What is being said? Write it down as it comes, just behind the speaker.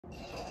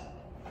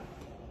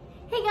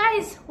Hey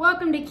guys,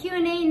 welcome to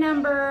Q&A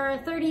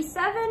number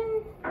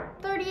 37,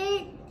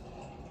 38,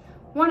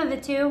 one of the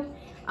two.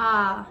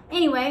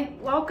 Anyway,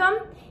 welcome.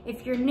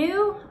 If you're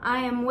new, I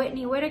am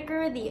Whitney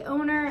Whitaker, the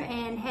owner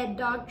and head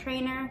dog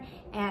trainer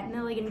at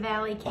Milligan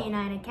Valley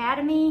Canine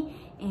Academy.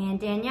 And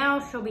Danielle,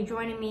 she'll be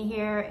joining me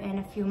here in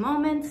a few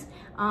moments.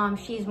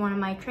 She's one of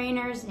my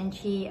trainers and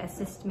she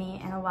assists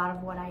me in a lot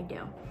of what I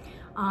do.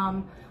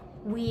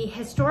 We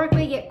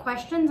historically get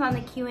questions on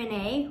the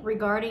Q&A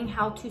regarding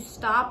how to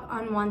stop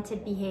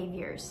unwanted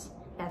behaviors.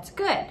 That's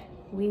good.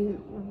 We're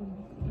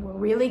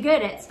really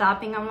good at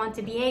stopping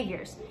unwanted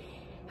behaviors.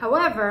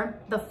 However,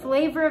 the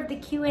flavor of the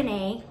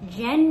Q&A,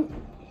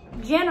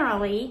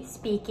 generally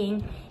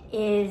speaking,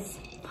 is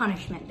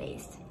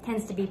punishment-based.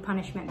 Tends to be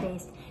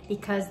punishment-based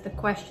because the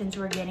questions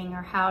we're getting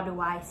are how do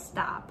I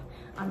stop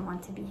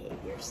unwanted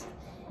behaviors.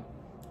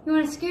 You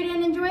want to scoot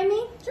in and join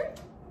me? Sure.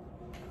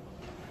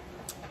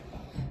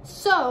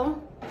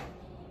 So,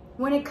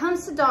 when it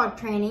comes to dog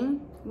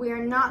training, we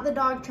are not the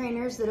dog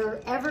trainers that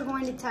are ever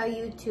going to tell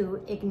you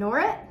to ignore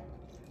it.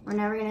 We're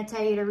never going to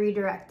tell you to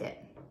redirect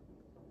it.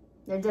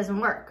 That doesn't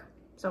work.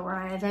 So we're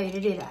not going to tell you to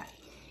do that.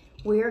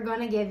 We are going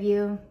to give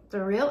you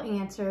the real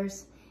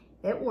answers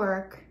that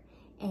work.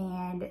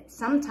 And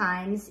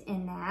sometimes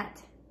in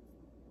that,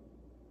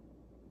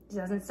 it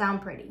doesn't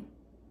sound pretty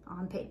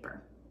on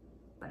paper,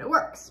 but it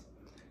works.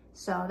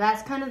 So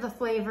that's kind of the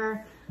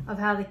flavor of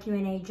how the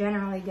Q&A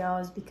generally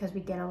goes, because we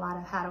get a lot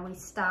of how do we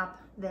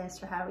stop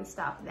this or how do we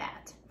stop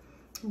that.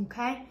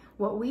 Okay,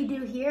 what we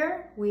do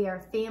here, we are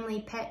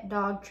family pet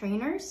dog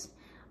trainers,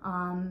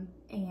 and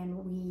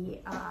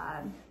we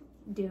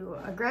do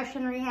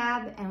aggression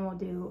rehab and we'll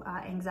do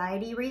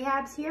anxiety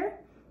rehabs here.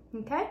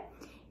 Okay,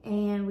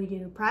 and we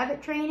do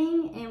private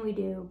training and we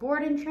do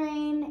board and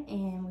train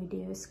and we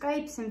do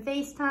Skypes and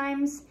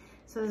FaceTimes.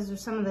 So those are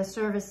some of the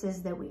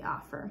services that we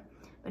offer.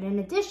 But in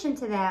addition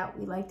to that,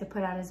 we like to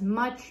put out as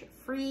much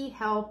free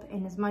help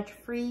and as much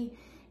free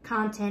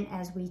content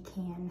as we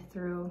can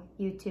through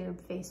YouTube,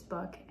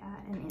 Facebook,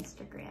 and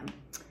Instagram.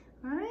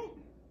 All right,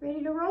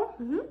 ready to roll?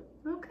 Mm-hmm.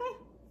 Okay.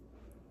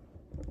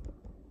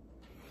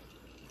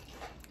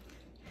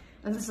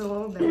 And this is a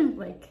little bit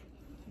like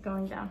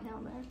going downhill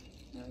there.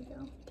 There we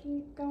go.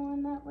 Keep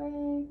going that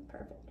way.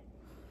 Perfect.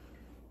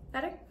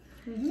 Better?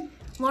 Mm-hmm.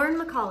 Lauren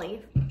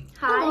McCauley.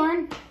 Hi. Hi,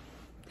 Lauren.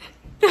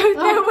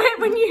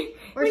 When you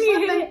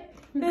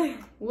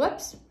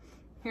Whoops.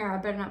 Here, I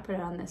better not put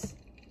it on this.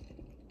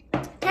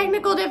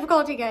 Technical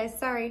difficulty, guys.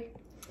 Sorry.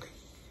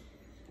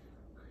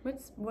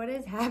 What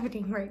is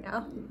happening right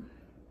now?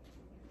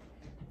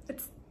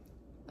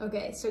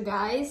 Okay, so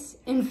guys,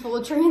 in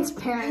full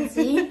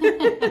transparency,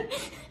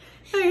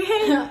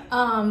 Okay.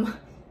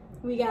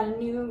 we got a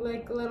new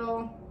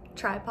little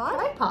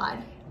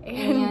Tripod.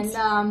 And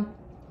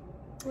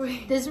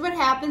this is what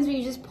happens when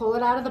you just pull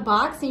it out of the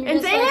box and you're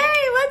just say, like,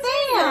 hey, let's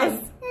bam, do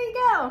this. There you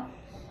go.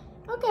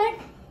 Okay,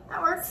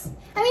 that works.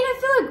 I mean, I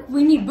feel like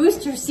we need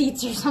booster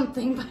seats or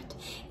something, but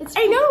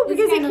I know,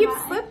 because it keeps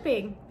high.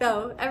 slipping,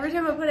 though. Every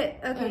time I put it,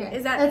 okay.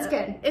 That's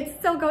good. It's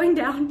still going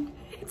down.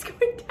 It's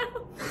going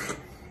down.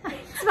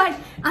 It's fine.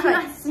 I'm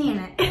not seeing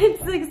it.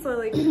 It's like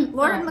slowly.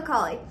 Lauren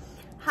McCauley.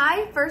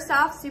 Hi, first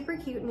off, super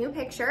cute new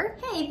picture.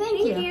 Hey, thank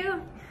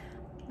you.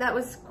 That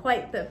was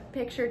quite the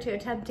picture to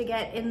attempt to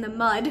get in the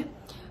mud.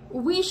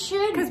 We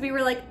should. Because we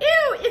were like,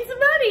 ew, it's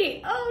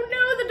muddy. Oh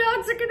no, the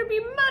dogs are gonna be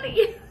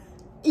muddy.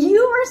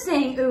 You were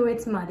saying, ooh,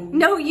 it's muddy.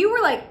 No, you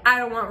were like, I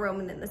don't want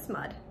Roman in this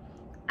mud.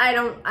 I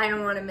don't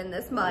want him in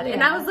this mud. Yeah.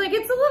 And I was like,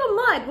 it's a little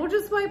mud. We'll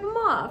just wipe him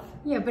off.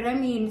 Yeah, but I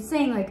mean,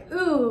 saying like,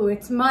 ooh,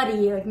 it's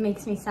muddy, like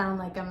makes me sound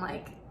like I'm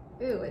like,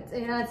 ooh, it's,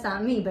 you know, that's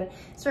not me, but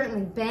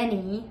certainly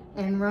Benny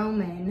and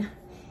Roman,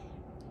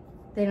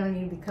 they don't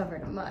need to be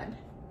covered in mud.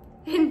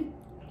 And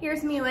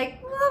here's me like,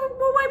 well,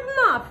 we'll wipe them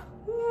off.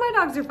 My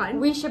dogs are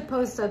fine. We should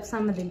post up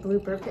some of the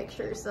blooper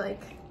pictures,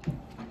 like,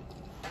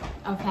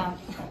 okay.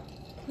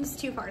 It's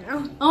too far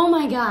now. Oh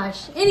my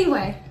gosh.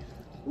 Anyway,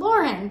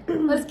 Lauren,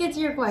 let's get to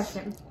your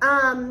question.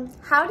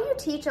 How do you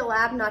teach a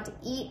lab not to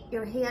eat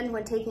your hand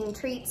when taking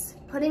treats?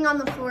 Putting on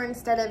the floor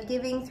instead of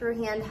giving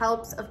through hand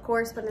helps, of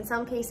course, but in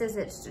some cases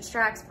it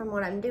distracts from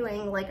what I'm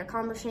doing, like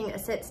accomplishing a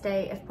sit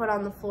stay. If put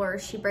on the floor,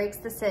 she breaks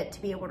the sit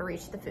to be able to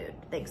reach the food.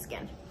 Thanks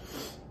again.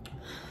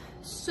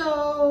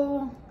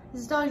 So,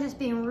 is the dog just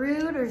being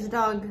rude, or is the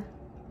dog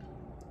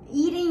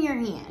eating your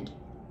hand?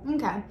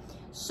 Okay.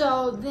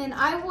 So then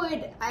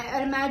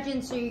I'd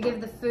imagine, so you give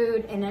the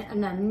food and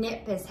a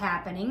nip is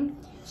happening.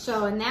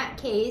 So in that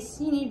case,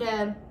 you need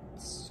to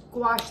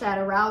squash that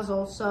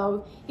arousal.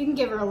 So you can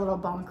give her a little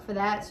bonk for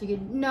that. So you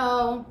could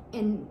no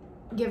and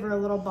give her a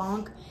little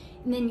bonk.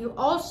 And then you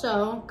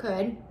also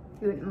could,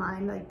 if you wouldn't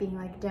mind like being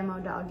like demo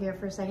dog here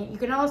for a second, you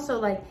can also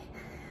like,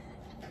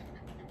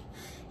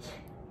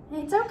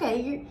 it's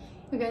okay.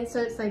 Okay,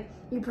 so it's like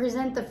you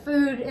present the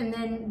food and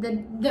then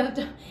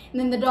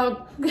the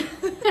dog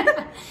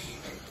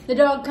the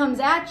dog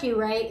comes at you,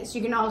 right? So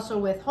you can also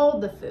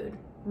withhold the food,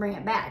 bring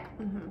it back.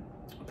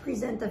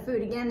 present the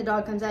food. Again, the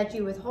dog comes at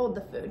you, withhold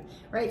the food,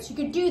 right? So you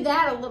could do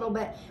that a little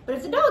bit. But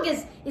if the dog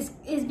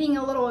is being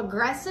a little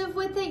aggressive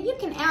with it, you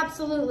can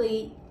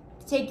absolutely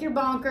take your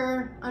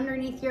bonker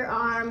underneath your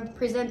arm,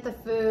 present the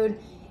food.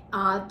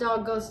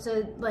 Dog goes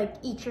to like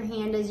eat your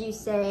hand as you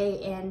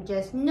say, and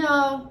just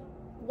no,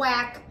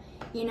 whack,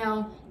 you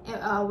know,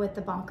 with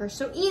the bonker.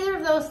 So either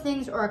of those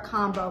things or a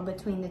combo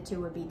between the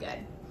two would be good.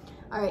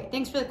 All right,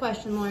 thanks for the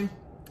question, Lauren.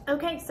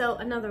 Okay, so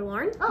another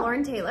Lauren,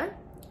 Lauren Taylor.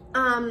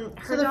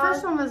 So the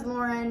first one was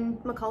Lauren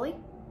Macaulay.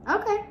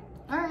 Okay,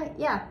 all right,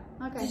 yeah,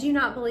 okay. Did you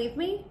not believe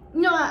me?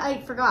 No,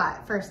 I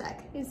forgot for a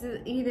sec.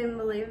 You didn't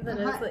believe that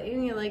I was like,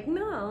 and you're like,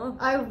 no.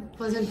 I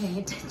wasn't paying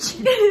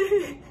attention.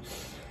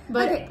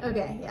 But,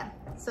 okay, yeah.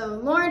 So,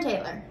 Lauren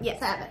Taylor. Yes.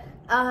 Let's have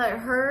it.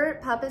 Her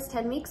pup is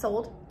 10 weeks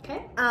old.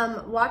 Okay.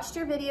 Watched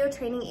your video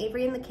training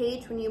Avery in the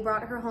cage when you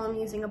brought her home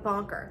using a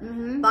bonker.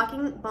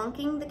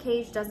 Bonking the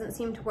cage doesn't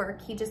seem to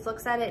work. He just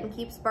looks at it and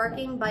keeps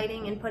barking,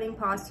 biting, and putting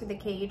paws through the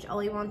cage. All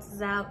he wants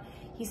is out.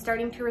 He's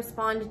starting to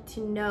respond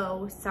to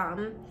no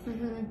some.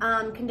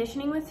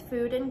 Conditioning with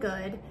food and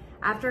good.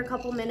 After a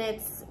couple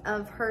minutes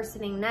of her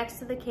sitting next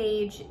to the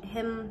cage,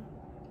 him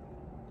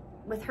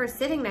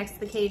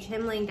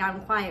laying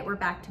down quiet, we're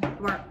back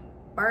to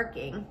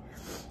barking.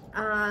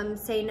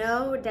 Say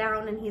no,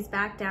 down, and he's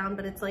back down,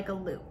 but it's like a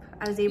loop.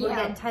 I was able to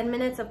get 10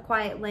 minutes of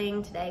quiet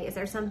laying today. Is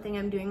there something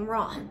I'm doing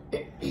wrong?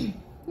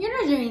 You're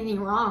not doing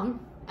anything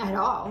wrong at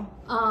all.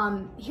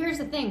 Here's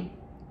the thing.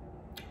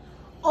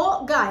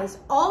 All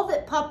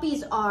that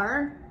puppies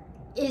are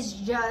is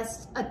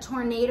just a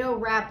tornado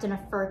wrapped in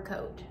a fur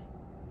coat.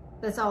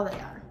 That's all they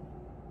are.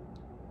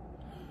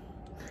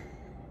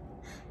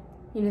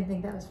 You didn't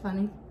think that was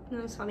funny?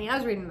 That was funny. I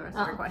was reading the rest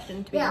of your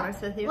question, to be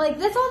honest with you. Like,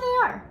 that's all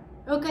they are.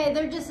 Okay,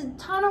 they're just a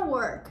ton of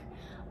work.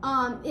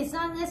 It's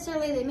not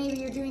necessarily that maybe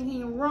you're doing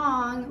anything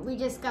wrong. We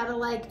just gotta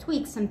like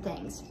tweak some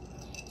things.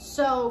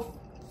 So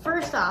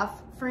first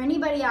off, for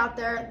anybody out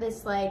there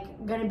that's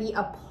like gonna be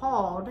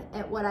appalled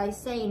at what I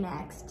say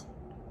next,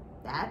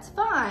 that's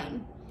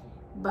fine.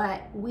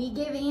 But we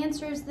give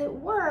answers that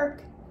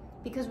work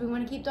because we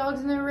want to keep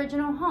dogs in their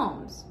original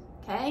homes.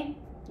 Okay,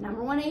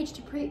 number one age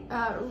to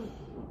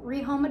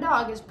rehome a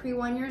dog is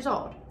pre-1 years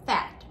old.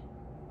 Fact.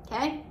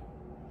 Okay.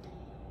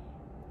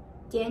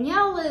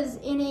 Danielle is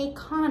in a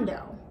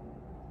condo.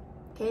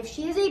 Okay, if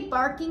she is a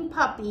barking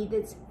puppy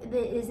that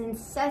is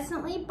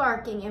incessantly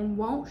barking and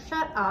won't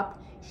shut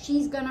up,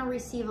 she's gonna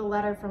receive a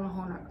letter from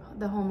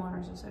the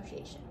homeowners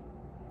association.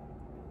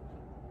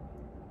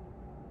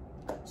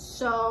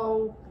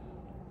 So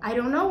I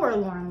don't know where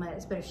Lauren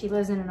lives, but if she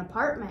lives in an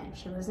apartment, if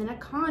she lives in a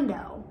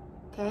condo,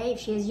 okay, if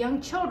she has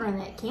young children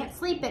that can't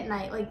sleep at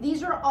night, like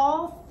these are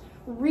all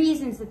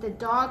reasons that the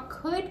dog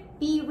could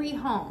be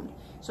rehomed.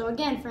 So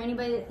again, for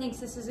anybody that thinks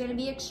this is going to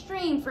be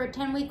extreme for a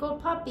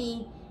 10-week-old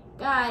puppy,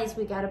 guys,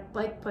 we got to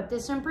like put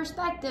this in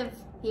perspective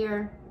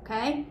here,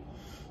 okay?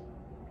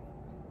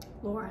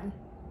 Lauren,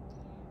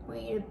 I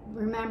want you to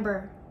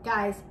remember,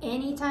 guys,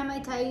 anytime I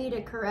tell you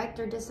to correct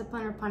or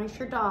discipline or punish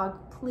your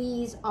dog,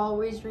 please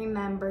always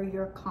remember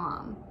you're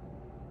calm,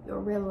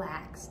 you're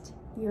relaxed,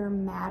 you're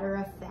matter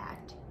of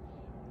fact.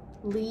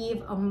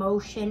 Leave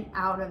emotion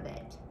out of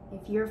it.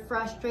 If you're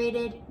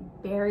frustrated,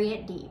 bury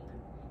it deep,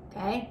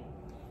 okay?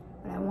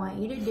 What I want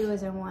you to do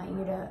is I want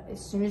you to,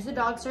 as soon as the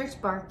dog starts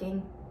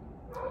barking,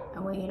 I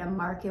want you to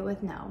mark it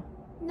with no.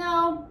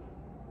 No.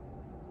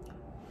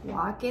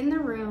 Walk in the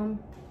room,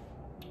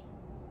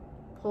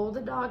 pull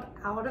the dog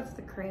out of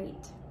the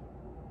crate,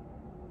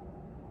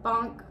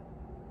 bonk,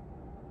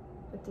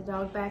 put the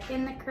dog back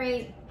in the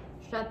crate,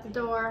 shut the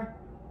door,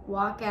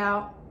 walk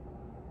out,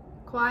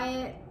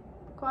 quiet,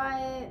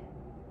 quiet,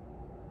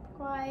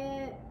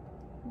 quiet,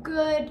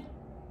 good,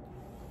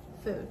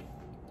 food.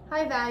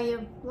 High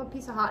value, little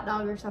piece of hot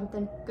dog or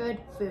something, good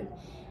food.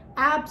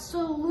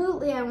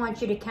 Absolutely, I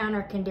want you to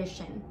counter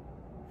condition.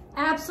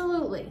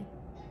 Absolutely.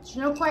 There's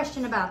no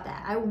question about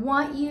that. I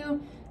want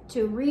you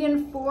to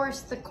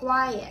reinforce the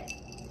quiet,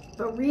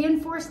 but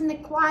reinforcing the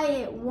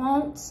quiet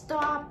won't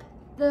stop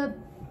the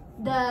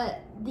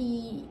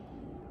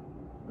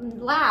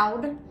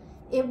loud.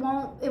 It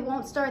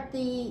won't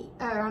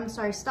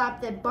start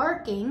stop the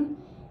barking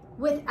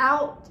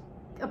without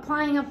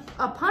applying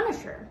a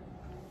punisher.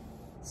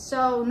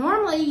 So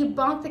normally you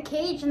bonk the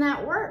cage and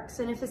that works.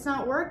 And if it's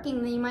not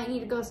working, then you might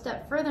need to go a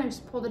step further and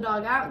just pull the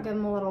dog out and give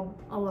them a little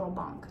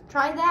bonk.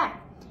 Try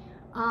that.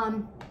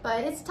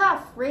 But it's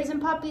tough. Raising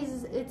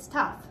puppies, it's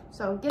tough.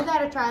 So give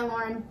that a try,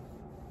 Lauren.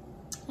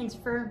 Thanks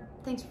for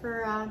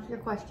your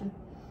question.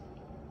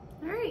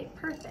 All right,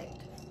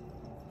 perfect.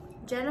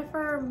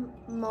 Jennifer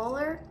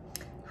Muller,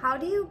 how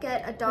do you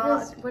get a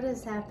dog? What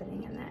is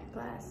happening in that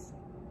glass?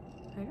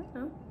 I don't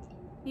know.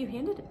 You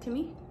handed it to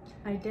me.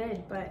 I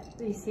did, but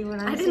do you see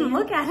what I'm seeing? I didn't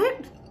look at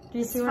it. Do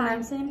you see what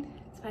I'm seeing?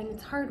 It's fine.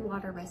 It's hard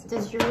water residue.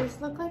 Does yours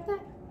look like that?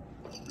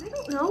 I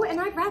don't know, and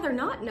I'd rather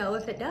not know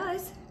if it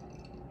does.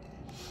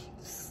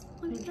 Just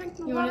let me drink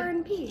my water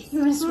in peace.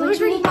 You want to switch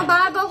drink my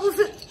Bibles?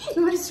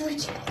 You want to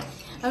switch it?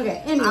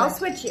 Okay, anyway. I'll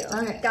switch you.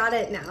 Okay. Got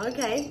it now.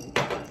 Okay.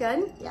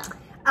 Good? Yeah.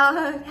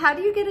 How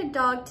do you get a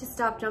dog to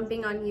stop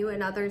jumping on you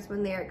and others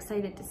when they are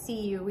excited to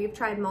see you? We've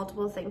tried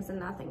multiple things and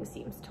nothing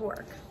seems to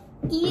work.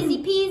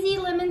 Easy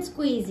peasy, lemon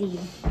squeezy.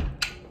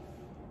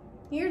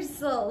 You're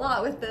just a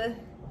lot with the...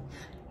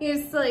 You're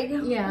just like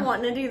Yeah.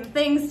 wanting to do the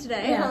things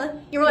today, Yeah. huh?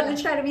 You're wanting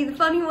to try to be the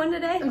funny one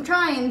today? I'm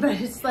trying, but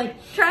it's like...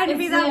 Trying to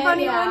be that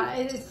funny one?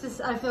 It's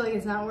just, I feel like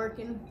it's not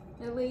working.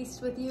 At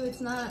least with you,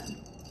 it's not.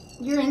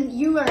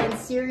 You are in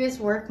serious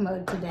work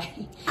mode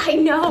today. I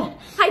know.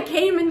 I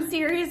came in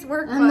serious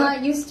work I'm mode.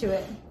 not used to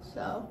it,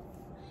 so.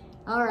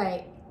 All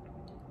right,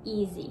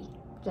 easy,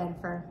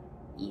 Jennifer,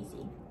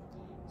 easy.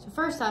 So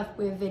first off,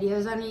 we have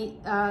videos on the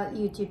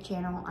YouTube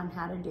channel on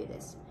how to do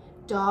this.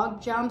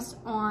 Dog jumps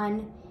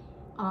on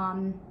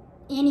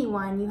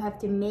anyone, you have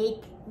to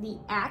make the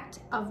act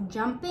of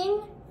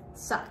jumping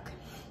suck,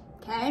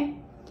 okay?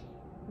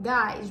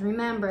 Guys,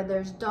 remember,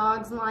 there's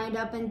dogs lined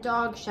up in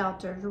dog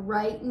shelters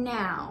right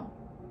now.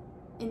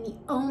 And the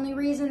only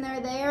reason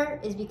they're there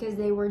is because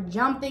they were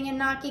jumping and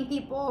knocking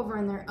people over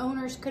and their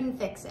owners couldn't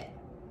fix it.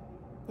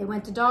 They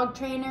went to dog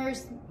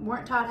trainers,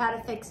 weren't taught how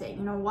to fix it.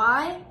 You know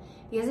why?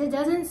 Because it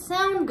doesn't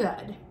sound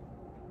good.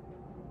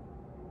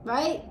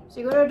 Right? So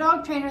you go to a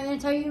dog trainer and they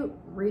tell you,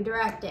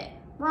 redirect it.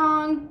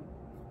 Wrong.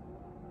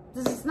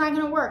 This is not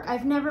gonna work.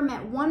 I've never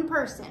met one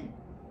person,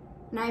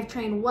 and I've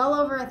trained well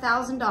over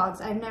 1,000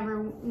 dogs. I've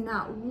never,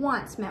 not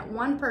once, met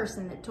one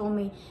person that told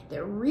me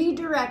that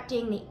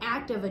redirecting the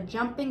act of a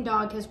jumping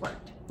dog has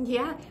worked.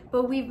 Yeah,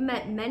 but we've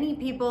met many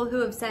people who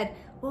have said,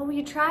 well,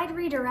 we tried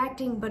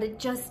redirecting, but it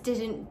just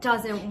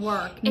doesn't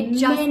work. It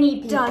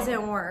just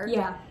doesn't work.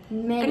 Yeah,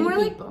 many and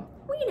we're people.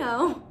 Like, we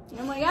know.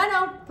 I'm like, I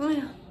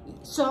know.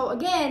 So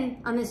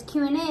again, on this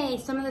Q&A,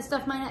 some of the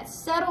stuff might not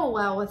settle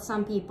well with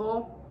some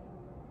people,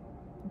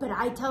 but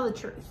I tell the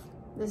truth.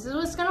 This is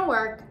what's gonna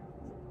work,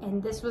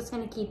 and this is what's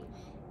gonna keep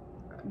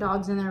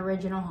dogs in their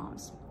original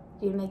homes.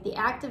 You make the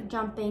act of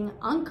jumping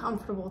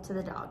uncomfortable to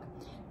the dog.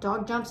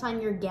 Dog jumps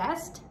on your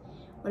guest.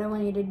 What I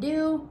want you to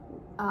do,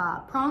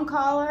 prong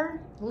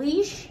collar,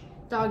 leash,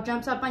 dog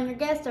jumps up on your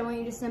guest. I want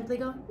you to simply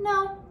go,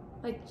 no.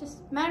 Like,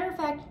 just matter of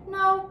fact,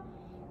 no.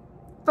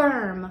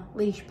 Firm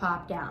leash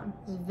pop down.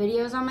 There's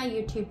videos on my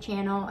YouTube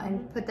channel,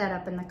 and put that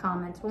up in the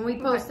comments. When we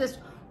post this,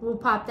 we'll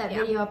pop that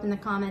video up in the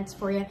comments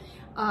for you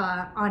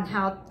on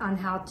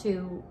how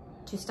to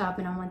stop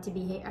an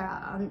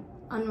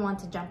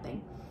unwanted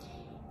jumping.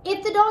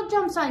 If the dog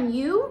jumps on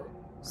you,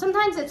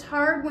 sometimes it's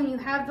hard when you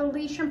have the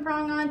leash and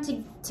prong on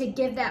to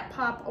give that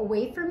pop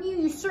away from you.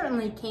 You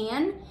certainly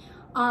can,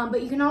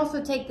 but you can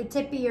also take the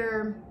tip of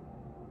your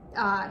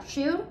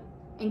shoe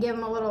and give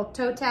them a little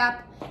toe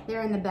tap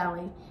there in the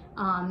belly.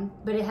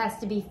 But it has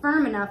to be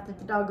firm enough that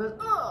the dog goes,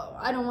 oh,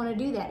 I don't want to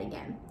do that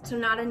again. So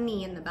not a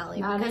knee in the belly,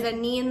 because a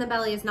knee in the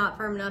belly is not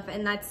firm enough,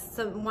 and that's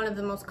one of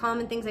the most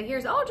common things I hear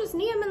is, oh, just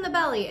knee him in the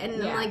belly,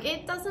 and I'm like,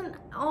 it doesn't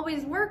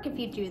always work if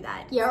you do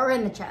that. Yeah, or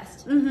in the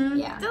chest. Mm-hmm.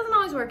 Yeah. It doesn't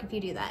always work if you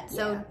do that.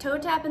 So toe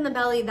tap in the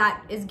belly,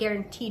 that is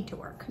guaranteed to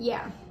work.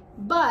 Yeah.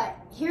 But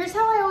here's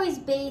how I always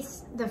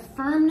base the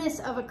firmness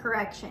of a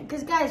correction.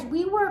 Because guys,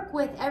 we work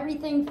with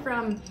everything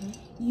from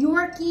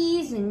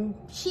Yorkies and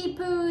Shih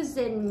Tzus,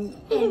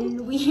 and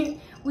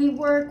we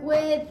work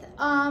with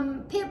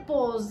Pit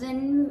Bulls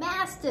and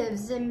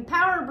Mastiffs and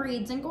Power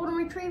Breeds and Golden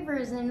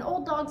Retrievers and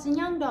old dogs and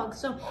young dogs.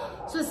 So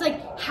it's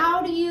like,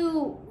 how do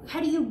you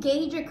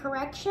gauge a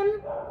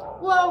correction?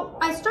 Well,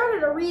 I start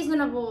at a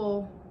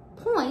reasonable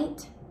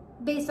point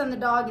based on the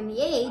dog and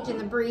the age and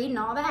the breed and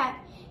all that.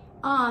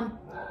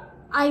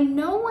 I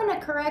know when a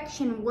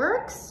correction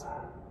works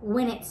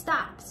when it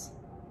stops,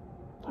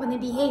 when the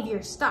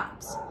behavior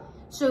stops.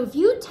 So if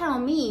you tell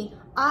me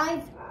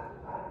I've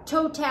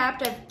toe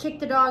tapped, I've kicked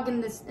the dog in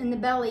the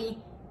belly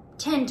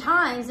 10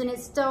 times and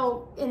it's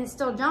still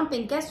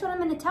jumping, guess what I'm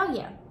going to tell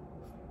you?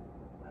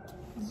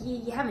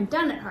 You haven't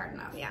done it hard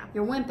enough. Yeah.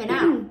 You're wimping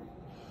out.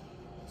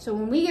 So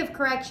when we give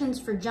corrections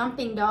for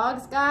jumping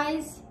dogs,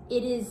 guys,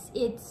 it's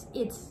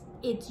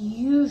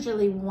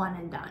usually one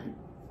and done.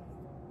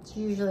 It's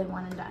usually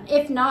one and done.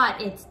 If not,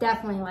 it's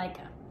definitely like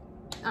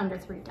under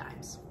 3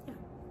 times. Yeah.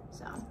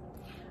 So,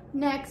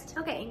 next.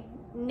 Okay,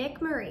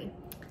 Nick Murray.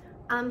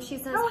 She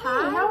says, oh,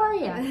 hi. Hey, how are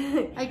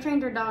you? I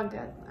trained her dog,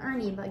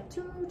 Ernie, like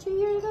two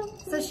years ago.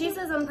 So she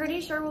says, I'm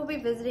pretty sure we'll be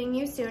visiting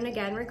you soon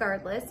again,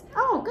 regardless.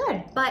 Oh,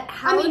 good. But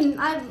how... I mean,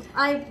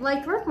 I've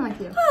liked working with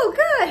you. Oh,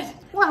 good.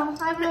 Well,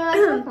 I've really liked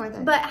working with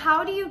her. But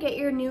how do you get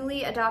your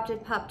newly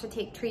adopted pup to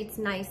take treats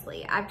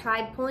nicely? I've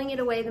tried pulling it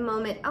away the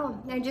moment... Oh,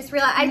 I just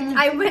realized...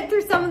 I went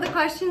through some of the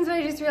questions, but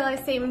I just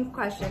realized same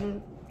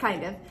question,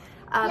 kind of.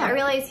 I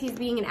realized he's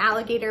being an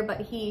alligator,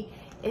 but he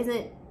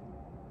isn't...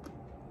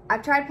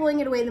 I've tried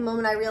pulling it away the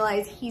moment I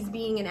realize he's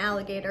being an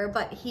alligator,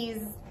 but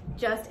he's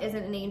just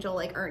isn't an angel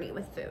like Ernie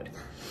with food.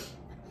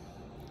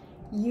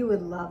 You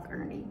would love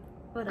Ernie.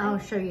 I'll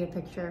show you a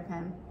picture of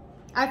him.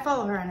 I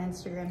follow her on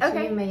Instagram, so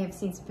you may have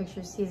seen some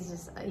pictures.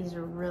 He's a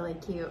really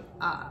cute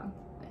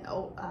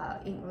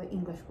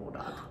English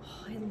bulldog.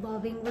 Oh, I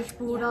love English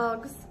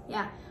bulldogs.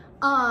 Yeah.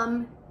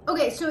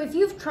 Okay, so if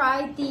you've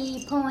tried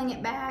the pulling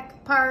it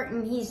back part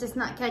and he's just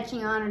not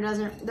catching on or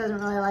doesn't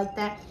really like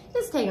that,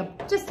 just take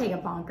a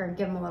bonker and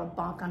give him a little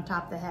bonk on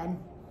top of the head.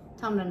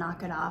 Tell him to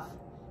knock it off.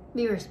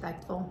 Be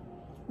respectful,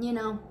 you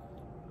know.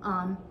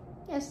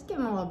 Just give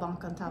him a little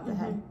bonk on top of the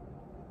head.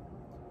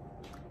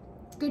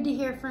 It's good to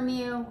hear from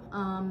you.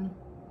 And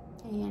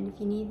if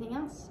you need anything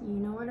else, you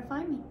know where to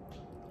find me.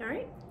 All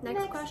right,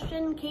 next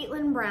question,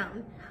 Caitlin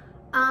Brown.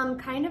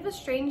 Kind of a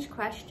strange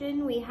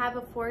question. We have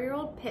a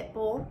 4-year-old pit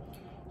bull.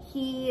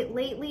 He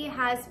lately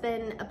has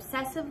been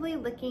obsessively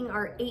licking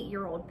our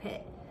 8-year-old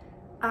pit.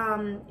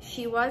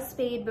 She was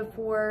spayed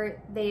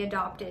before they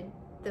adopted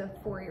the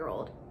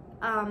 4-year-old.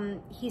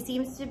 He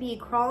seems to be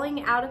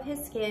crawling out of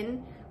his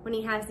skin when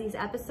he has these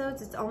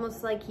episodes. It's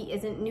almost like he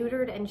isn't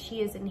neutered and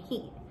she is in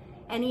heat.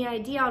 Any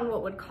idea on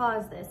what would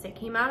cause this? It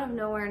came out of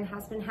nowhere and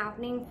has been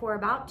happening for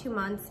about 2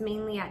 months,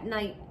 mainly at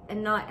night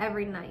and not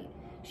every night.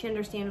 She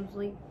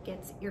understandably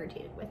gets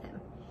irritated with him.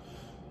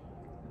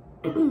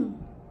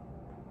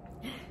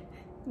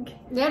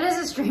 That is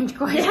a strange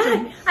question.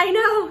 Yeah, I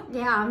know.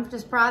 Yeah, I'm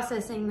just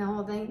processing the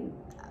whole thing.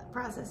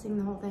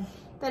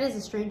 That is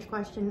a strange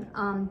question.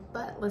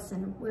 But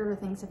listen, weirder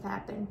things have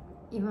happened.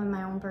 Even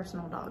my own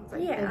personal dogs.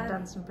 Like, they've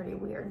done some pretty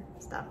weird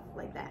stuff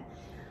like that.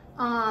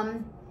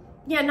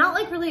 Yeah, not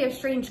like really a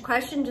strange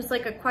question, just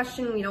like a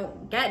question we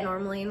don't get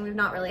normally and we've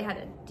not really had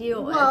to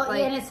deal with. Well,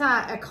 like, and it's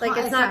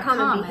not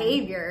common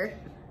behavior.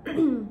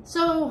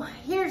 So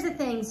here's the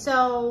thing.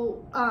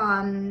 So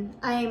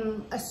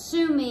I'm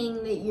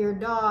assuming that your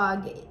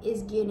dog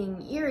is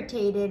getting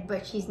irritated,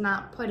 but she's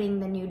not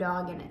putting the new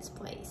dog in its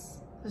place.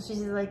 So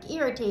she's like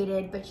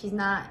irritated, but she's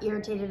not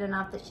irritated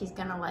enough that she's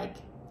gonna like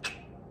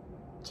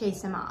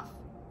chase him off.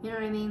 You know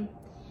what I mean?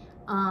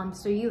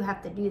 So you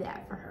have to do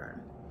that for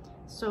her.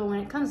 So when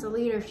it comes to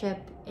leadership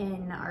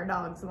in our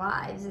dogs'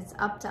 lives, it's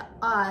up to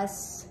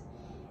us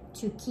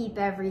to keep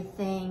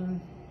everything,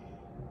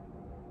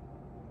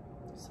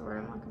 what's the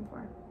word I'm looking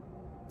for?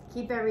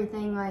 Keep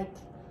everything like,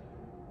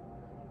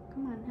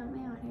 come on, help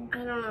me out here.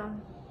 I don't know.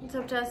 It's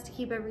up to us to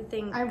keep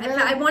everything.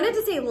 I wanted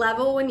to say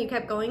level when you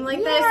kept going like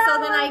this, so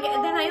then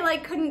I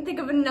like couldn't think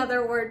of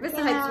another word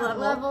besides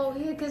level.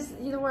 Yeah, because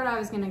the word I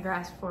was gonna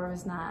grasp for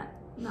was not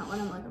what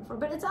I'm looking for.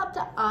 But it's up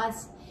to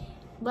us,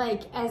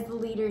 like as the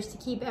leaders, to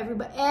keep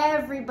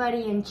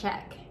everybody in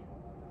check.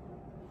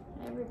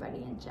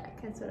 Everybody in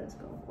check. That's what I was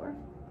going for.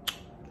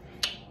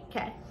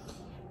 Okay.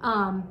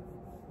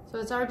 So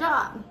it's our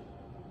job.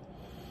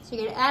 So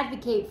you gotta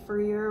advocate for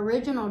your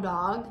original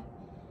dog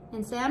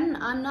and say,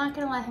 I'm not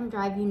gonna let him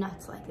drive you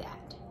nuts like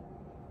that.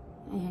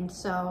 And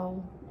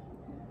so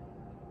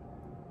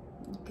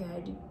you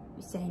could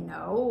say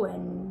no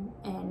and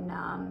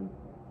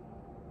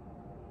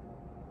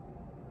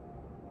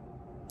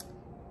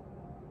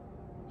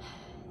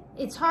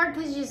it's hard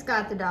because you just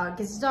got the dog,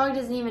 because the dog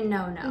doesn't even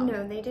know no.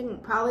 No, they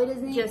didn't. Probably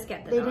doesn't just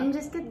get the dog. dog. They didn't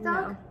just get the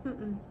dog? No.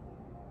 Mm-mm.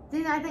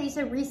 I thought you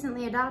said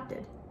recently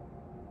adopted.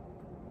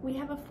 We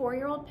have a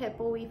 4-year-old pit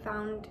bull we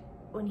found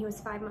when he was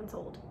 5 months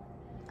old.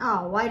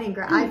 Oh, well, I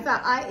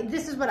didn't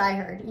this is what I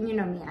heard. You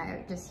know me,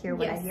 I just hear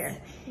what I hear.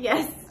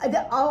 Yes.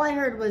 All I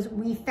heard was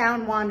we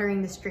found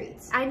wandering the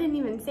streets. I didn't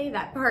even say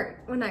that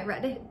part when I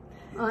read it.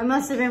 Oh, I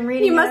must have been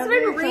reading it. You must have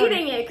been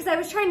reading it because I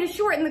was trying to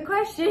shorten the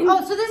question.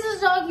 Oh, so this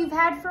is a dog you've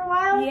had for a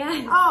while?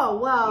 Yes. Oh,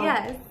 well.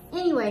 Yes.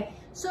 Anyway,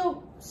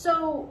 so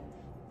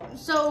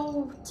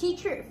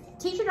teach your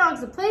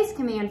dogs the place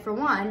command for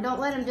one. Don't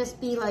let them just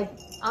be like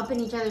up in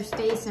each other's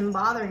face and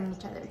bothering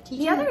each other.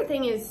 The other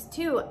thing is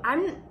too,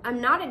 I'm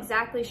not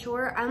exactly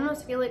sure. I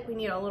almost feel like we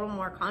need a little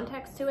more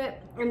context to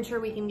it. I'm sure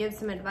we can give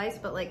some advice,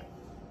 but like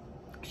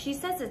she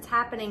says it's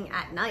happening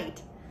at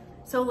night.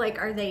 So like,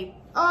 are they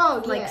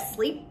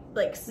sleep?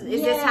 Like, is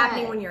this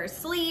happening when you're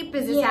asleep?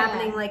 Is this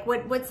happening like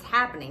what's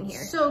happening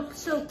here? So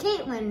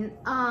Caitlin,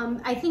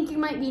 I think you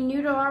might be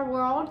new to our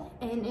world,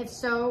 and if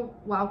so,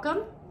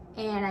 welcome.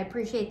 And I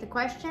appreciate the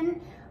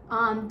question.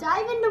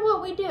 Dive into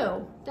what we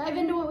do.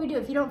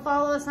 If you don't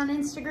follow us on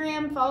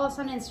Instagram, follow us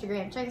on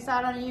Instagram. Check us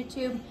out on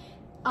YouTube.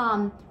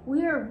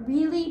 We are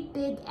really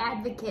big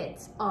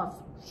advocates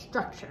of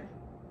structure.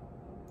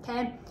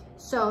 Okay?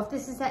 So if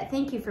this is that,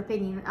 thank you for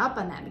picking up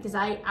on that, because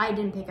I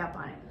didn't pick up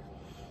on it.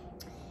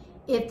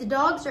 If the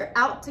dogs are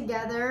out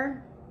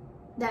together,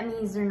 that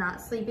means they're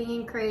not sleeping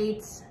in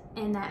crates,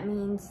 and that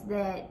means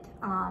that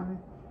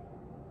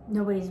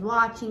nobody's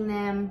watching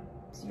them.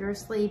 So you're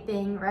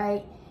sleeping,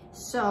 right?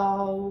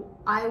 So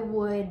I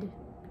would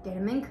get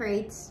them in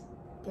crates,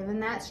 give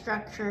them that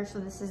structure so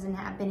this isn't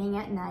happening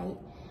at night.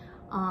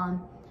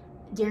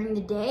 During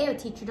the day, I would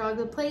teach your dog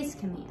the place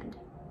command,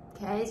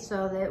 okay?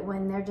 So that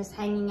when they're just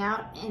hanging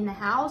out in the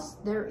house,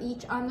 they're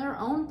each on their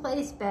own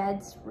place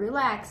beds,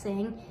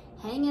 relaxing,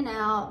 hanging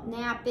out,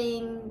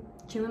 napping,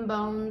 chewing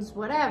bones,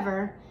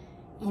 whatever,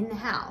 in the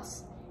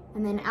house.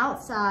 And then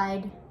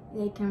outside,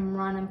 they can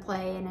run and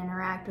play and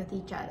interact with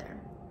each other.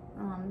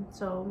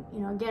 So,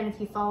 you know, again,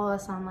 if you follow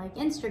us on like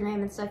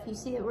Instagram and stuff, you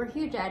see that we're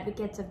huge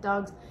advocates of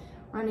dogs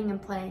running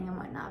and playing and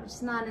whatnot, but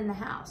just not in the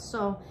house.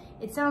 So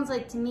it sounds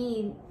like to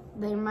me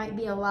there might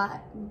be a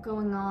lot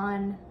going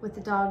on with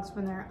the dogs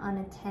when they're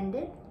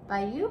unattended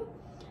by you.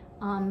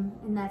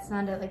 And that's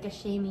not like a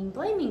shaming,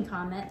 blaming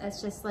comment.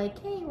 That's just like,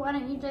 hey, why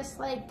don't you just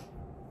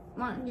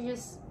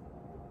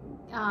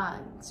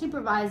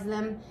supervise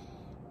them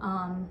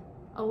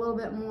a little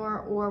bit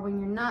more, or when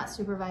you're not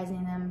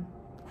supervising them,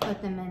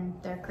 put them in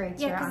their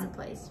crates or on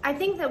place. I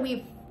think that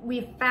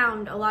we've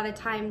found a lot of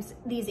times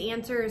these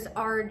answers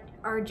are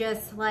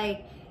just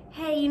like,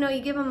 hey, you know,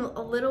 you give them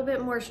a little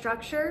bit more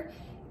structure.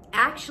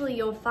 Actually,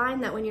 you'll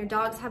find that when your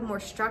dogs have more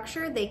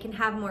structure, they can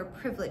have more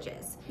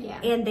privileges. Yeah.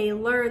 And they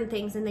learn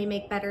things and they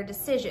make better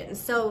decisions.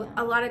 So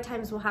a lot of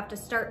times we'll have to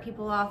start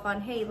people off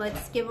on, hey,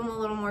 let's give them a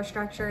little more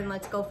structure and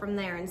let's go from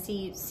there and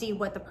see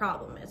what the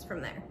problem is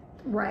from there.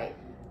 Right.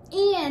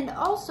 And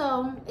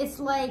also, it's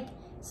like,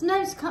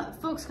 sometimes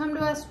folks come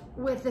to us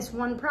with this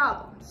one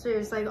problem. So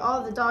it's like,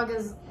 oh, the dog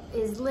is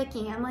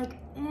licking. I'm like,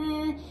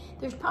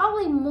 there's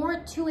probably more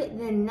to it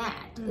than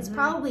that. It's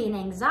probably an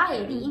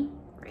anxiety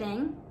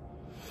thing.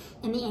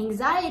 And the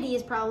anxiety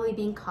is probably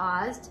being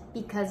caused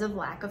because of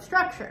lack of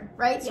structure,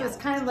 right? So it's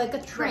kind of like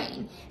a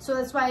train. So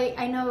that's why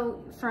I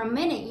know for a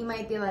minute you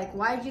might be like,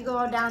 why'd you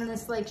go down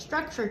this like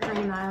structure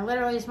train? I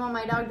literally just want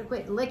my dog to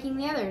quit licking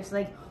the others.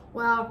 Like,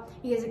 well,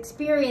 because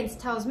experience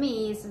tells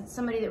me, as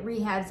somebody that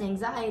rehabs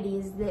anxiety,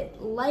 is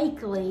that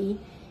likely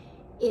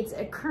it's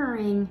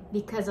occurring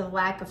because of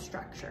lack of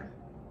structure.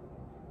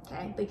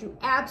 Okay, but you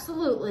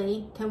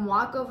absolutely can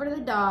walk over to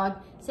the dog,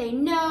 say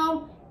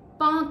no,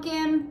 bonk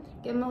him,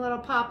 give him a little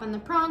pop on the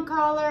prong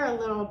collar, a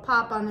little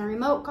pop on the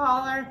remote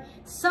collar,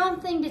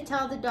 something to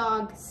tell the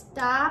dog,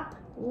 stop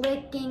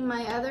licking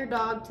my other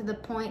dog to the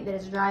point that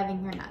it's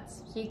driving her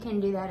nuts. So you can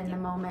do that in the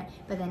moment,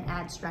 but then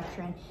add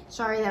structure in.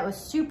 Sorry, that was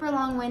super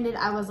long-winded.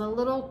 I was a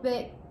little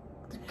bit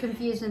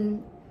confused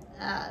in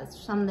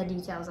some of the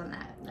details on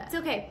that. It's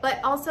okay, but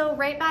also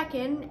right back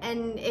in,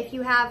 and if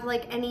you have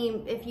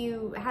if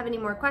you have any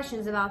more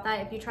questions about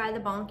that, if you try the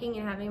bonking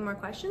and have any more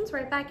questions,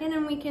 right back in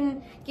and we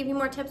can give you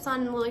more tips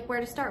on like where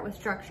to start with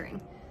structuring.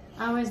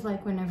 I always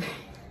like whenever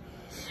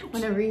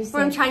you say,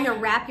 when I'm trying to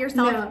wrap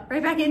yourself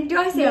right back in. Do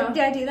I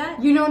do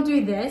that? You don't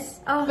do this,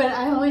 but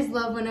I always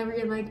love whenever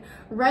you're like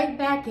right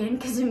back in,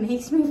 because it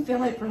makes me feel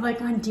like we're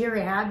like on Dear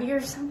Abby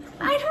or something.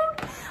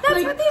 That's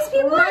like, what these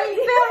people right are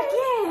doing. back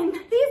in.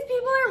 These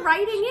people are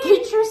writing in.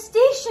 Get your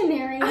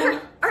stationery.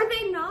 Are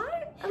they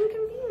not? I'm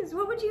confused.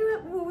 What would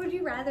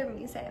you rather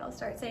me say? I'll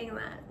start saying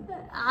that.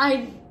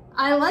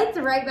 I like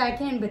the right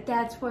back in, but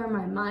that's where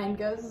my mind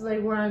goes. It's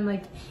like where I'm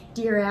like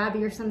Dear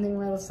Abby or something,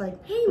 where it's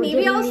like, hey,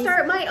 maybe I'll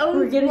start my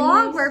own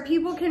blog where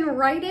people can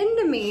write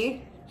into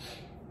me.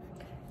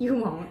 You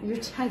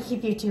won't. I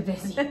keep you too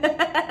busy.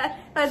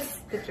 That's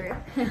the truth.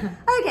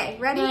 Okay,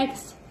 ready?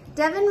 Next.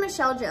 Devin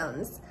Michelle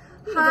Jones.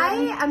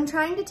 Hi, I'm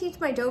trying to teach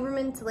my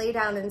Doberman to lay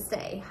down and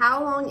stay.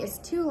 How long is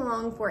too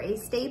long for a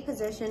stay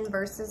position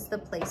versus the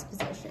place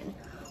position?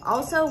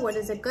 Also, what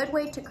is a good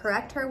way to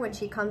correct her when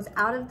she comes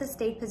out of the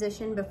stay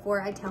position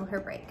before I tell her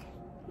break?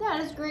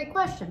 That is a great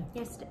question.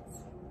 Yes, it is.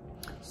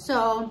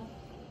 So,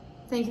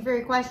 thank you for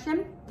your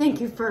question. Thank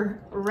you for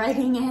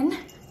writing in.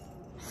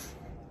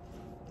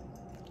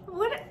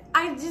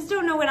 I just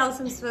don't know what else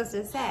I'm supposed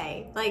to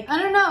say. Like,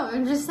 I don't know.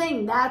 I'm just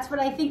saying that's what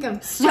I think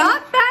of.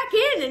 Stop back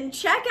in and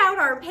check out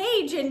our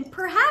page and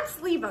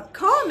perhaps leave a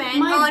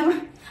comment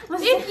on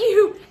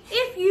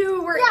if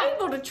you were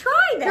able to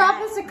try that.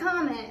 Drop us a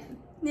comment.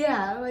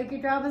 Yeah, like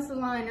you drop us a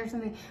line or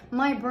something.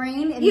 My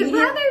brain You'd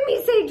rather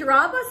me say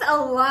drop us a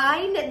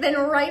line than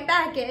right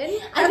back in?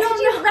 I don't know.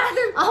 You'd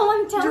rather all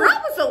I'm telling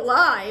drop us a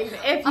line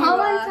if you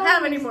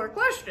have any more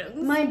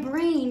questions. My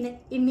brain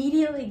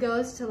immediately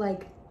goes to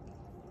like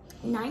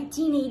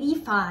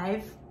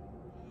 1985,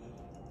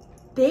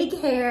 big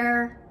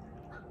hair,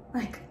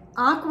 like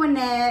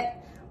Aquanet,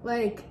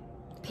 like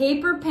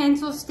paper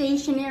pencil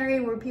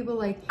stationery where people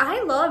like...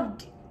 I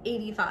loved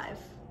 85.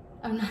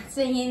 I'm not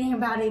saying anything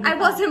about 85. I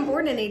wasn't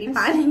born in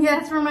 85.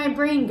 That's where my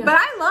brain goes. But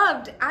I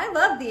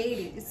loved the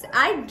 80s.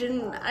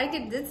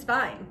 It's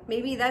fine.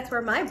 Maybe that's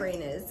where my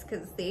brain is,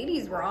 because the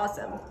 80s were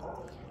awesome.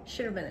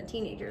 Should have been a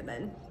teenager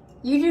then.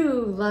 You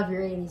do love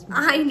your 80s music.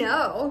 I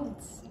know.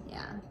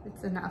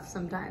 It's enough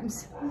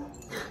sometimes.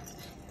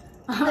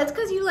 That's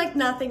because you like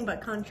nothing but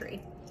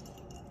country.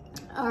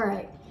 All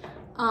right.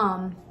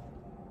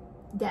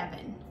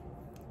 Devin,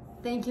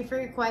 thank you for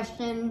your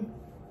question.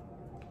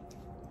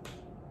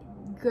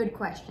 Good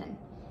question.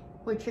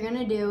 What you're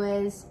gonna do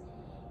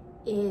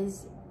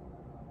is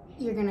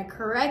you're gonna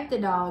correct the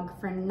dog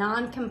for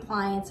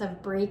non-compliance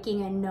of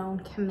breaking a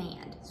known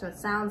command. So it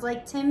sounds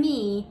like to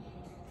me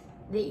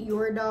that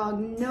your dog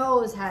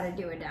knows how to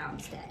do a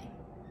downstay,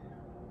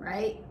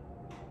 right?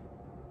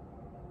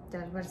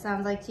 That's what it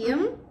sounds like to you?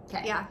 Mm-hmm.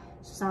 Okay. Yeah.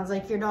 So it sounds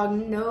like your dog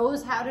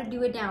knows how to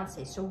do a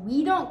downstay. So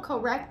we don't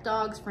correct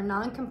dogs for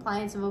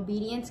non-compliance of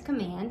obedience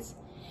commands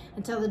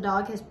until the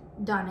dog has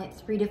done it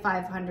 300 to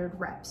 500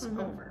 reps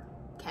over,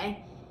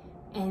 okay?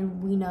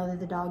 And we know that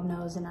the dog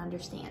knows and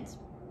understands.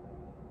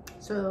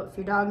 So if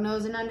your dog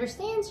knows and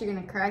understands, you're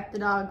gonna correct the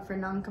dog for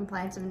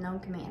non-compliance of a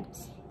known command.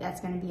 That's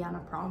gonna be on a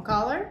prong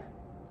collar.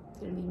 It's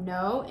gonna be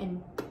no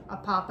and a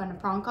pop on a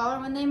prong collar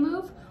when they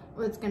move,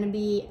 or it's gonna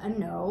be a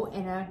no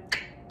and a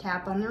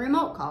tap on the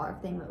remote collar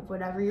if they move,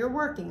 whatever you're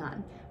working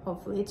on.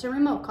 Hopefully it's a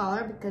remote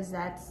collar because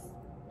that's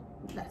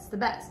the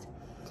best.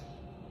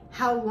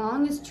 How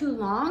long is too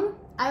long?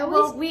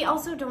 Well, we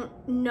also don't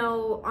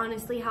know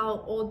honestly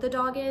how old the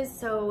dog is,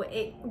 so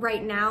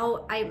right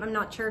now I'm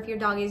not sure if your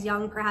dog is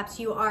young. Perhaps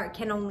you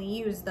can only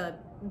use the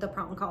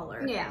prong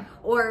collar. Yeah.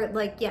 Or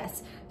like,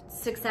 yes,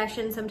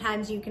 succession,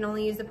 sometimes you can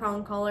only use the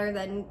prong collar,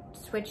 then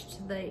switch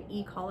to the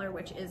e-collar,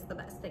 which is the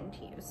best thing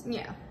to use.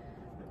 Yeah.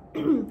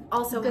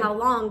 Also, Good. How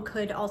long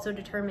could also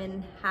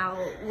determine how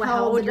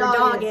old your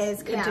dog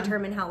is could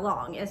determine how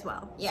long as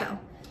well. Yeah.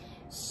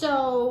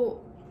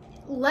 So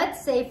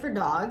let's say for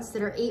dogs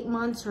that are 8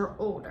 months or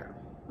older,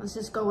 let's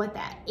just go with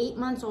that, 8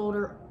 months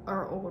older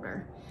or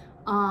older.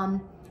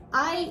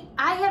 I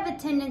have a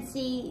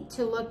tendency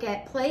to look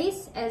at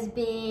place as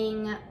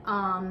being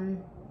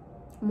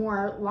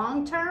more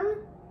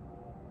long-term.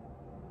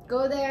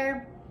 Go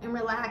there and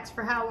relax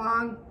for how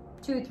long?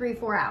 2, 3,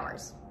 4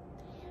 hours.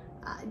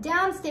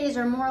 Downstays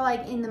are more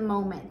like in the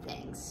moment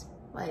things.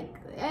 Like,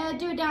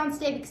 do a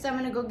downstay because I'm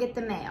gonna go get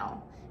the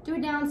mail. Do a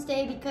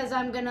downstay because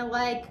I'm gonna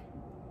like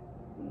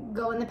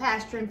go in the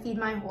pasture and feed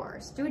my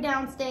horse. Do a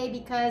downstay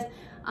because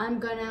I'm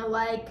gonna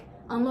like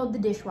unload the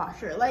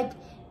dishwasher. Like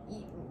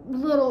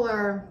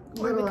littler.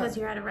 Or because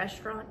you're at a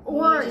restaurant.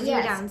 Or you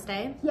yes.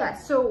 downstay. Yeah,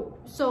 so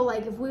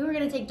like if we were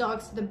gonna take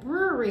dogs to the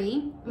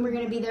brewery and we're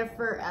gonna be there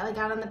for like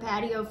out on the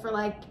patio for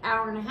like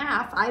hour and a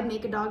half, I'd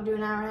make a dog do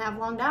an hour and a half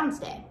long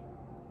downstay.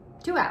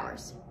 2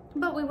 hours.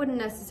 But we wouldn't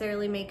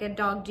necessarily make a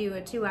dog do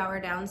a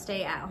 2-hour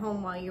downstay at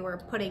home while you were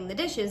putting the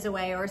dishes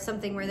away or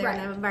something where they're in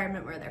an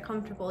environment where they're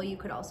comfortable. You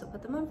could also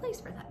put them in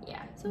place for that.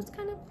 Yeah. So it's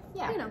kind of,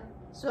 you know.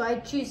 So I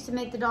choose to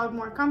make the dog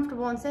more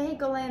comfortable and say, hey,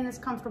 go lay in this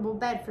comfortable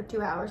bed for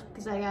 2 hours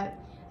because I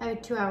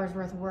have 2 hours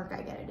worth of work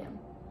I gotta do.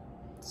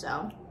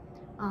 So,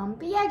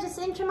 but yeah, just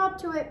inch them up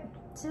to it.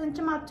 Just inch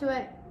them up to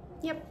it.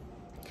 Yep.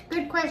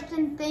 Good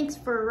question. Thanks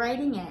for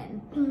writing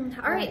in.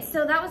 All right,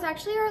 so that was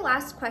actually our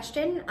last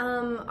question.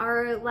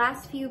 Our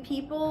last few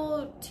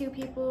people, 2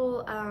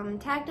 people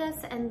tagged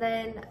us, and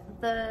then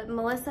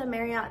Melissa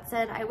Marriott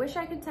said, I wish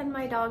I could send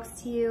my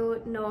dogs to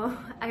you. No,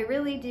 I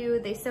really do.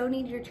 They so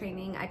need your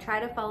training. I try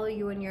to follow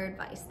you and your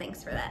advice.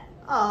 Thanks for that.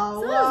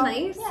 Oh, so that was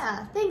nice.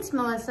 Yeah, thanks,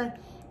 Melissa.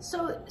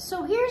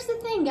 So here's the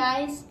thing,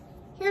 guys.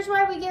 Here's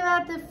why we give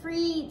out the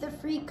free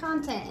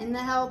content and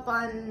the help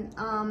on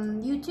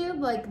YouTube,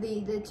 like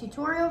the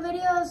tutorial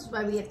videos,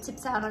 why we have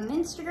tips out on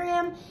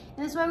Instagram, and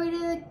that's why we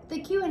do the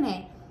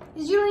Q&A.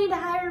 Is you don't need to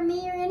hire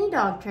me or any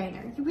dog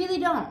trainer. You really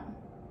don't.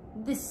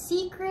 The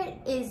secret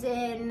is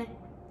in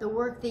the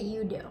work that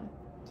you do.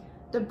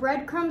 The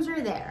breadcrumbs are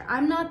there.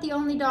 I'm not the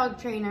only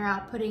dog trainer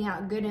out putting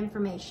out good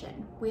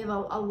information. We have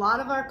a lot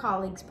of our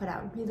colleagues put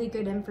out really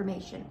good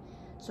information.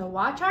 So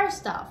watch our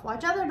stuff,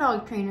 watch other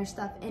dog trainer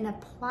stuff, and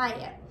apply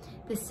it.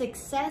 The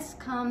success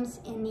comes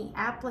in the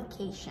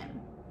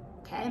application,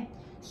 okay?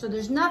 So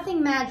there's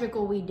nothing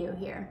magical we do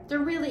here. There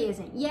really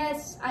isn't.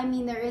 Yes, I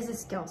mean, there is a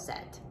skill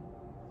set.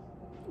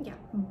 Yeah.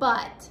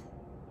 But,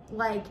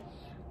 like,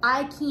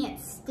 I can't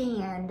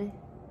stand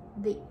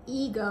the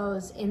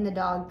egos in the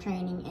dog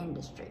training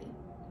industry.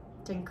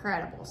 It's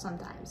incredible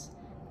sometimes.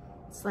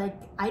 It's like,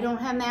 I don't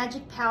have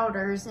magic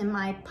powders in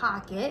my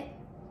pocket,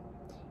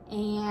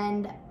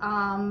 and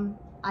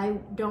I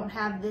don't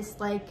have this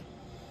like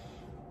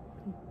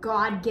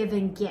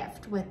God-given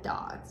gift with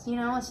dogs. You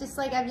know, it's just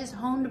like I've just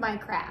honed my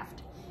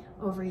craft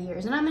over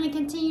years, and I'm going to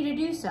continue to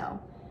do so.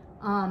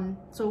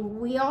 So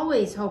we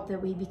always hope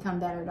that we become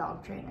better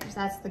dog trainers.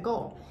 That's the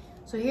goal.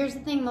 So here's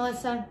the thing,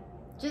 Melissa,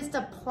 just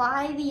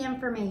apply the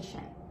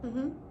information.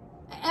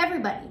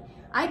 Everybody,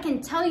 I can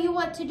tell you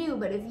what to do,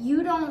 but if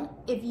you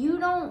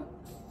don't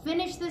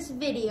finish this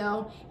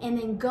video and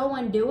then go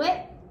and do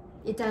it,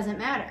 it doesn't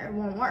matter. It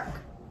won't work.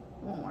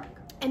 It won't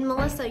work. And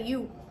Melissa,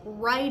 you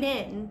write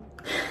in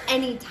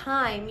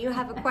anytime you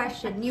have a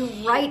question. You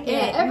write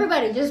in.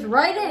 Everybody, just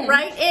write in.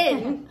 Write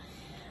in.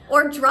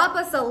 Or drop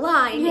us a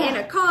line in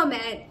a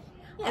comment,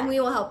 and we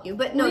will help you.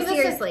 But no,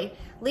 seriously,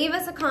 leave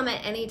us a comment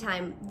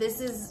anytime.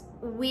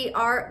 We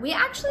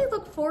actually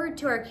look forward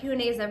to our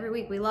Q&As every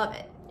week. We love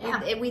it.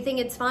 Yeah. We think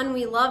it's fun.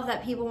 We love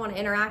that people want to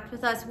interact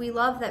with us. We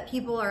love that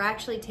people are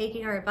actually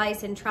taking our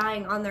advice and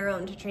trying on their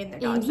own to train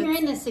their dogs. And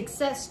hearing the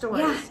success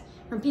stories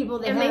from people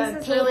that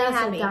haven't paid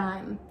us a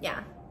dime. Yeah.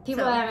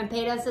 People that haven't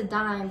paid us a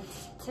dime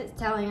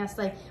telling us,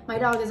 like, my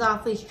dog is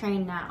off leash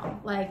trained now.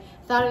 Like,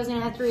 thought I was going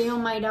to have to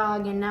rehome my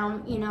dog, and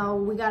now, you know,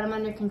 we got him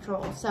under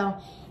control. So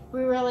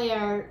we really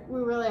are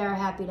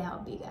happy to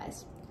help you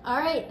guys. All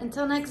right,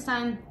 until next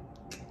time.